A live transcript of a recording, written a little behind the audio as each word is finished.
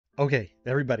Okay,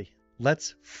 everybody,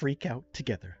 let's freak out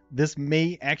together. This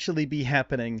may actually be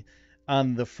happening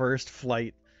on the first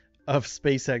flight of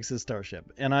SpaceX's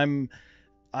Starship, and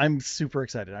I'm super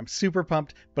excited. I'm super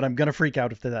pumped, but I'm gonna freak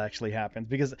out if that actually happens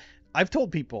because I've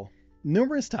told people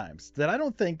numerous times that I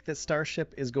don't think that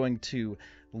Starship is going to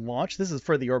launch. This is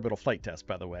for the orbital flight test,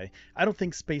 by the way. I don't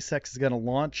think SpaceX is going to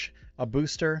launch a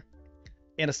booster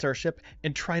and a Starship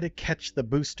and try to catch the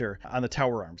booster on the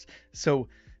tower arms. So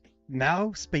now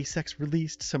SpaceX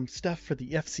released some stuff for the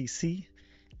FCC.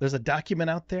 There's a document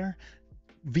out there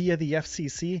via the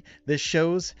FCC that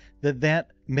shows that that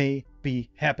may be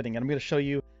happening. And I'm going to show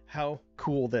you how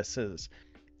cool this is.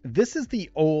 This is the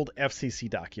old FCC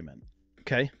document.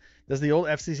 Okay. This is the old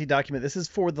FCC document. This is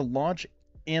for the launch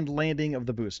and landing of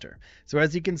the booster. So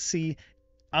as you can see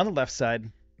on the left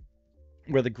side,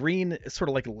 where the green sort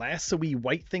of like lasso-y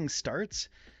white thing starts,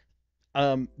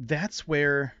 that's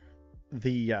where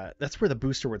the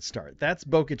booster would start. That's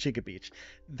Boca Chica Beach.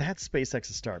 That's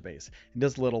SpaceX's Starbase. It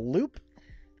does a little loop,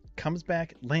 comes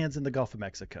back, lands in the Gulf of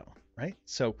Mexico, right?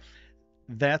 So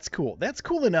that's cool. That's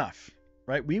cool enough,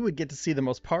 right? We would get to see the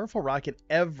most powerful rocket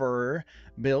ever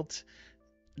built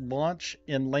launch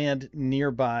and land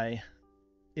nearby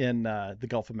in the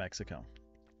Gulf of Mexico.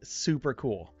 Super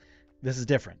cool. This is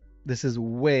different. This is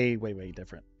way, way, way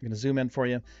different. I'm going to zoom in for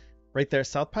you. Right there,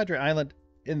 South Padre Island,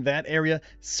 in that area,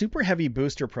 super heavy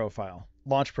booster profile,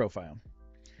 launch profile.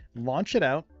 Launch it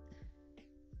out.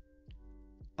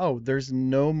 Oh, there's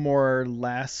no more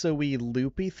lasso-y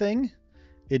loopy thing.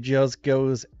 It just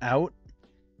goes out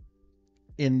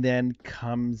and then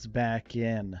comes back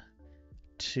in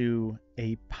to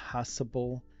a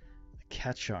possible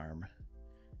catch arm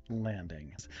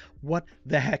landing. What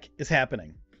the heck is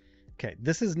happening? Okay,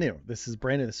 this is new. This is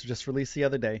brand new. This was just released the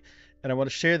other day, and I want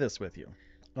to share this with you.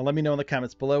 Now, let me know in the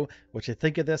comments below what you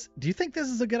think of this. Do you think this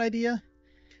is a good idea?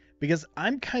 Because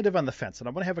I'm kind of on the fence, and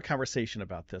I want to have a conversation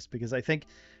about this because I think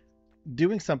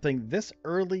doing something this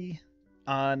early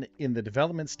on in the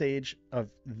development stage of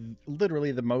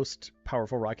literally the most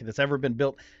powerful rocket that's ever been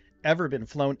built, ever been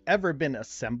flown, ever been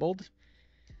assembled,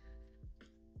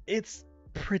 it's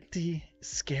pretty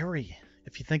scary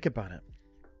if you think about it.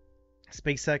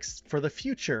 SpaceX for the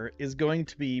future is going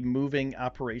to be moving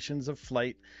operations of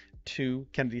flight to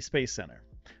Kennedy Space Center.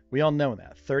 We all know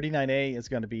that. 39A is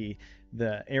going to be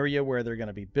the area where they're going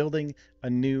to be building a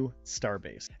new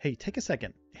Starbase. Hey, take a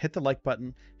second, hit the like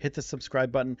button, hit the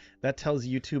subscribe button. That tells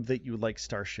YouTube that you like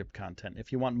Starship content.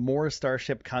 If you want more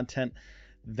Starship content,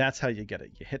 that's how you get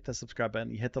it. You hit the subscribe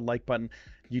button, you hit the like button.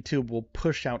 YouTube will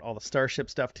push out all the Starship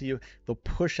stuff to you. They'll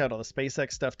push out all the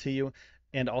SpaceX stuff to you.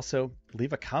 And also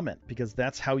leave a comment because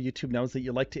that's how YouTube knows that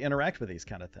you like to interact with these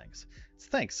kind of things. So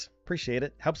thanks. Appreciate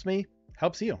it. Helps me,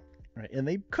 helps you. Right. And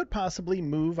they could possibly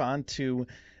move on to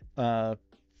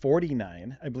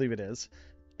 49, I believe it is,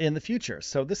 in the future.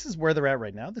 So this is where they're at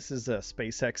right now. This is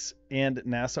SpaceX and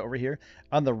NASA over here.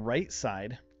 On the right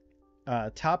side,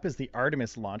 top is the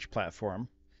Artemis launch platform.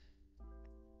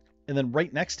 And then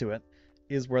right next to it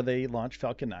is where they launch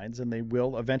Falcon 9s, and they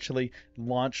will eventually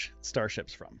launch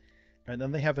Starships from. And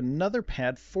then they have another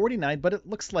pad, 49, but it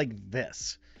looks like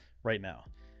this right now.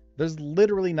 There's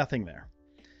literally nothing there.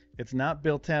 It's not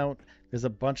built out. There's a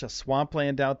bunch of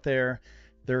swampland out there.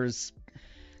 There's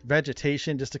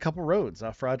vegetation, just a couple roads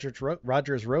off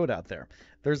Rogers Road out there.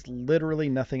 There's literally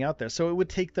nothing out there. So it would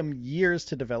take them years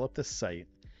to develop this site,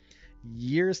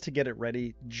 years to get it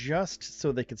ready, just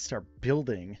so they could start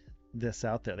building this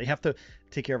out there. They have to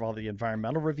take care of all the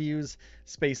environmental reviews.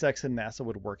 SpaceX and NASA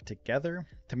would work together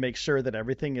to make sure that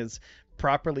everything is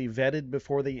properly vetted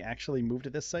before they actually move to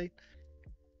this site.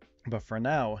 But for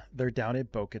now, they're down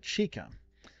at Boca Chica.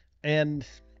 And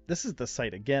this is the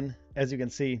site again. As you can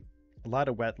see, a lot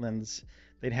of wetlands.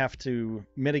 They'd have to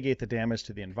mitigate the damage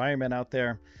to the environment out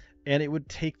there. And it would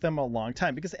take them a long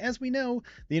time because, as we know,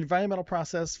 the environmental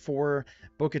process for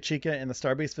Boca Chica and the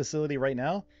Starbase facility right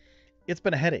now, it's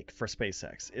been a headache for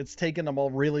SpaceX. It's taken them a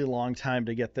really long time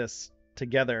to get this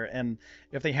together. And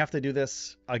if they have to do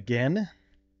this again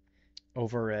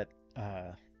over at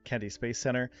Kennedy Space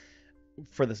Center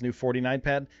for this new 49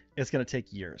 pad, it's going to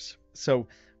take years. So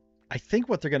I think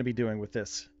what they're going to be doing with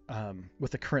this, with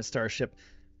the current Starship,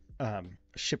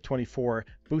 Ship 24,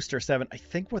 Booster 7, I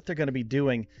think what they're going to be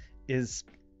doing is,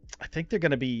 I think they're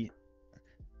going to be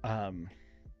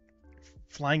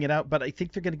flying it out, but I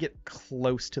think they're going to get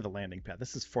close to the landing pad.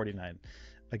 This is 49.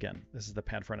 Again, this is the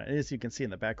pad 49. As you can see in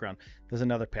the background, there's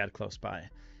another pad close by.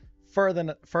 Far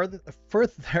enough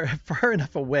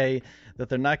away that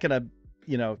they're not going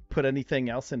to, put anything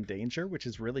else in danger, which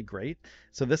is really great.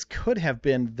 So this could have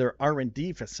been their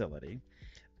R&D facility.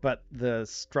 but the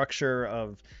structure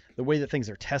of the way that things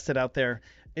are tested out there,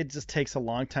 it just takes a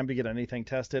long time to get anything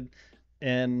tested.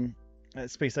 And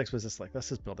SpaceX was just like, let's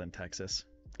just build in Texas.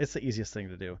 It's the easiest thing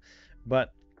to do.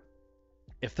 But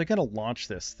if they're going to launch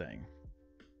this thing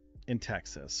in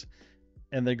Texas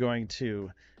and they're going to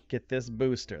get this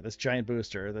booster, this giant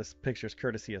booster, this picture's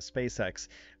courtesy of SpaceX,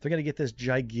 they're going to get this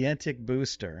gigantic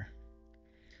booster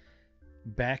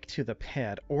back to the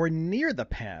pad or near the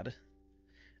pad,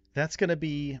 that's going to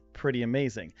be pretty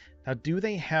amazing. Now, do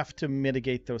they have to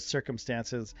mitigate those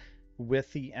circumstances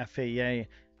with the FAA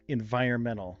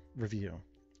environmental review?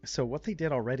 So what they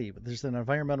did already, there's an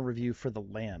environmental review for the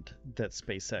land that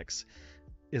SpaceX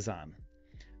is on.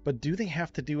 But do they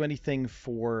have to do anything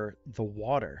for the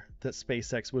water that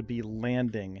SpaceX would be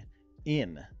landing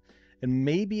in? And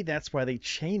maybe that's why they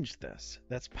changed this.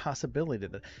 That's a possibility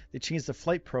that they changed the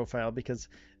flight profile because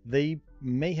they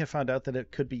may have found out that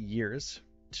it could be years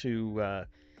to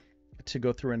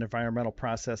go through an environmental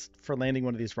process for landing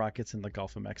one of these rockets in the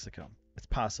Gulf of Mexico. It's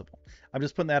possible. I'm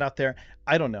just putting that out there.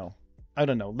 I don't know.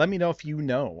 Let me know if you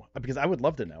know, because I would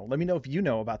love to know. Let me know if you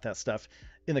know about that stuff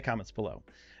in the comments below.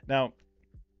 Now,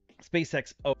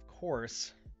 SpaceX, of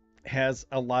course, has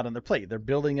a lot on their plate. They're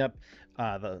building up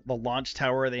the launch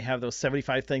tower. They have those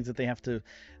 75 things that they have to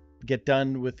get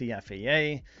done with the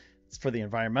FAA. It's for the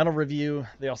environmental review.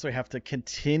 They also have to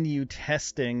continue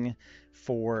testing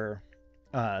for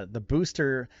the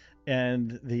booster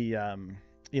and the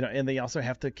and they also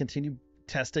have to continue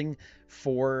testing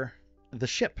for the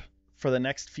ship for the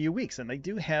next few weeks. And they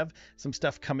do have some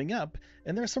stuff coming up,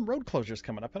 and there are some road closures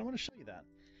coming up, and I want to show you that.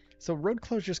 So road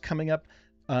closures coming up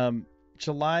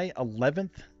July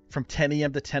 11th from 10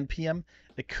 a.m. to 10 p.m.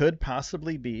 It could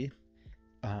possibly be,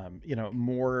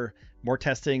 more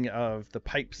testing of the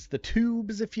pipes, the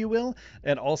tubes, if you will,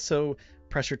 and also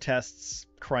pressure tests,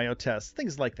 cryo tests,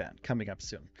 things like that coming up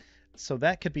soon. So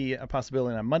that could be a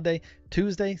possibility on Monday.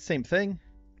 Tuesday, same thing.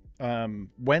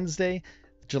 Wednesday,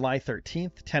 July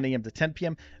 13th, 10 a.m. to 10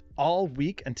 p.m. all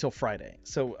week until Friday.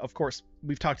 So, of course,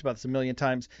 we've talked about this a million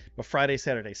times, but Friday,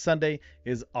 Saturday, Sunday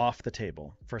is off the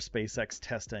table for SpaceX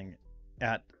testing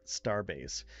at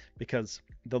Starbase because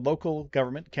the local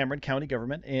government, Cameron County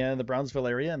government, and the Brownsville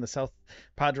area and the South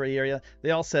Padre area,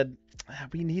 they all said,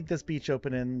 we need this beach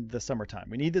open in the summertime.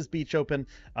 We need this beach open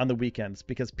on the weekends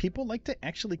because people like to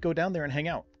actually go down there and hang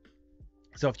out.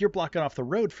 So if you're blocking off the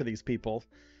road for these people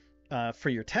for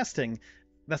your testing,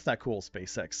 that's not cool,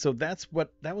 SpaceX. So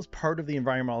that was part of the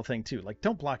environmental thing too. Like,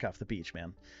 don't block off the beach,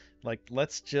 man. Like,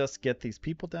 let's just get these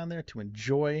people down there to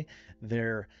enjoy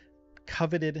their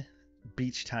coveted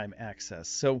beach time access.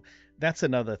 So that's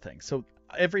another thing. So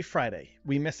every Friday,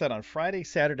 we miss out on Friday,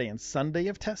 Saturday, and Sunday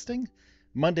of testing.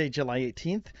 Monday, July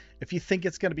 18th. If you think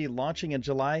it's going to be launching in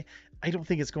July, I don't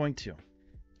think it's going to.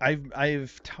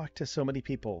 I've talked to so many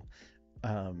people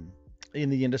in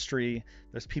the industry.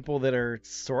 There's people that are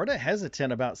sort of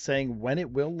hesitant about saying when it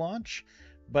will launch,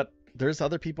 but there's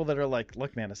other people that are like,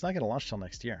 look, man, it's not going to launch till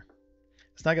next year.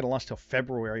 It's not going to launch till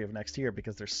February of next year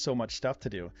because there's so much stuff to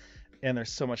do and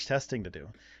there's so much testing to do.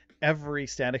 Every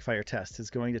static fire test is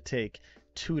going to take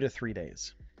 2 to 3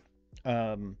 days.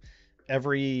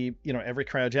 Every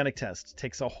cryogenic test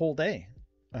takes a whole day.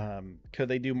 Could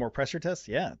they do more pressure tests?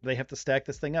 Yeah, they have to stack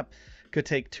this thing up. Could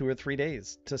take 2 or 3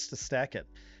 days just to stack it.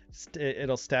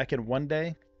 It'll stack in one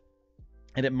day,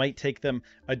 and it might take them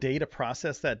a day to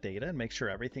process that data and make sure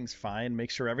everything's fine, make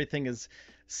sure everything is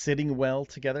sitting well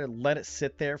together. Let it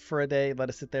sit there for a day, let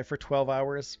it sit there for 12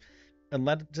 hours, and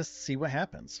let it just see what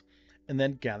happens. And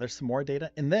then gather some more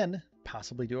data, and then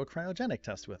possibly do a cryogenic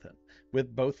test with it,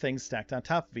 with both things stacked on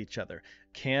top of each other.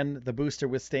 Can the booster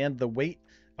withstand the weight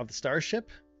of the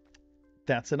Starship?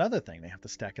 That's another thing. They have to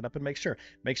stack it up and make sure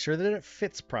that it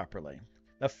fits properly.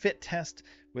 A fit test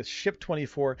with Ship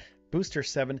 24, Booster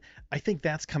 7, I think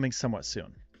that's coming somewhat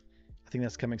soon.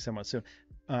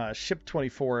 Ship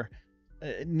 24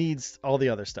 needs all the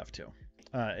other stuff too.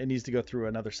 It needs to go through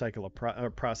another cycle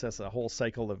of process, a whole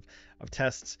cycle of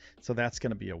tests. So that's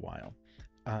going to be a while.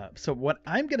 So what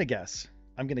I'm going to guess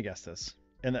this,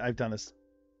 and I've done this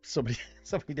so many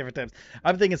different times.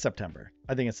 I'm thinking September.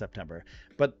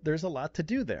 But there's a lot to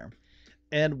do there.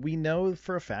 And we know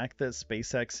for a fact that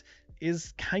SpaceX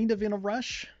is kind of in a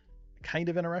rush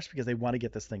because they want to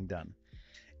get this thing done.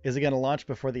 Is it going to launch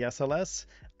before the SLS?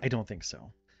 I don't think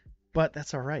so. But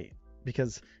that's all right,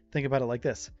 because think about it like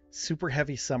this. Super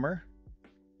heavy summer.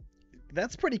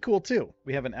 That's pretty cool too.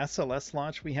 We have an SLS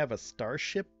launch. We have a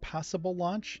Starship possible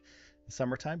launch in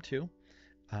summertime too.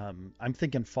 I'm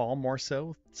thinking fall more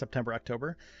so, September,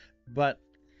 October, but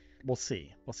we'll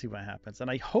see. We'll see what happens. And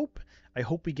I hope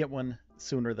we get one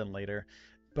sooner than later.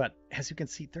 But as you can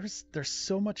see, there's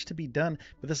so much to be done,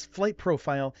 but this flight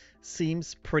profile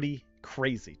seems pretty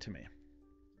crazy to me.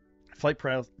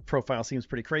 Profile seems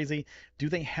pretty crazy. Do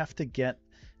they have to get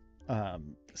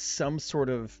some sort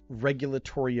of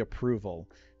regulatory approval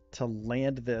to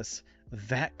land this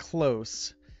that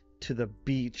close to the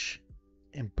beach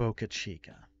in Boca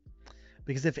Chica?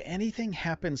 Because if anything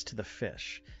happens to the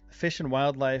Fish and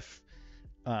Wildlife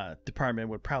Department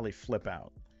would probably flip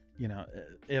out. You know,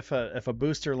 if a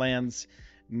booster lands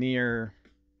near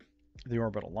the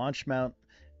orbital launch mount,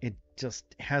 it just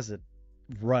has a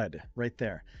RUD right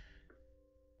there.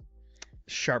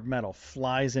 Sharp metal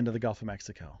flies into the Gulf of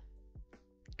Mexico,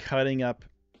 cutting up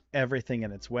everything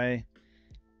in its way.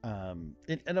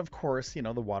 And of course, you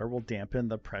know, the water will dampen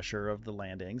the pressure of the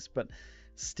landings, but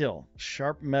still,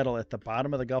 sharp metal at the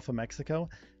bottom of the Gulf of Mexico,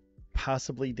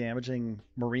 possibly damaging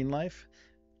marine life.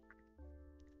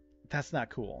 That's not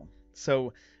cool.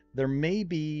 So there may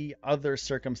be other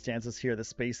circumstances here that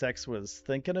SpaceX was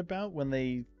thinking about when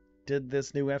they did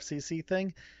this new FCC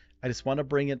thing. I just want to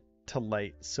bring it to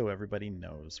light so everybody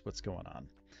knows what's going on,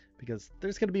 because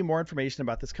there's going to be more information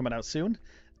about this coming out soon,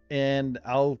 and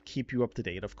I'll keep you up to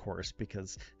date, of course,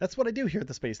 because that's what I do here at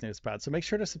the Space News Pod. So make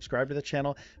sure to subscribe to the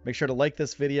channel, make sure to like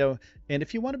this video, and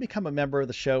if you want to become a member of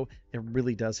the show, it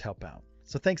really does help out.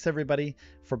 So thanks everybody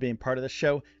for being part of the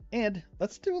show, and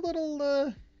let's do a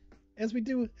little as we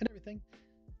do and everything.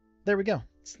 There we go.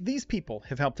 These people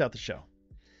have helped out the show,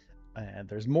 and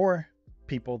there's more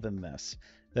people than this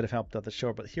that have helped out the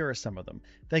show, but here are some of them.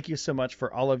 Thank you so much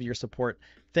for all of your support.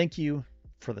 Thank you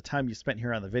for the time you spent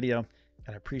here on the video,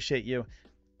 and I appreciate you.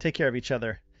 Take care of each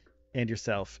other and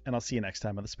yourself, and I'll see you next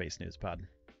time on the Space News Pod.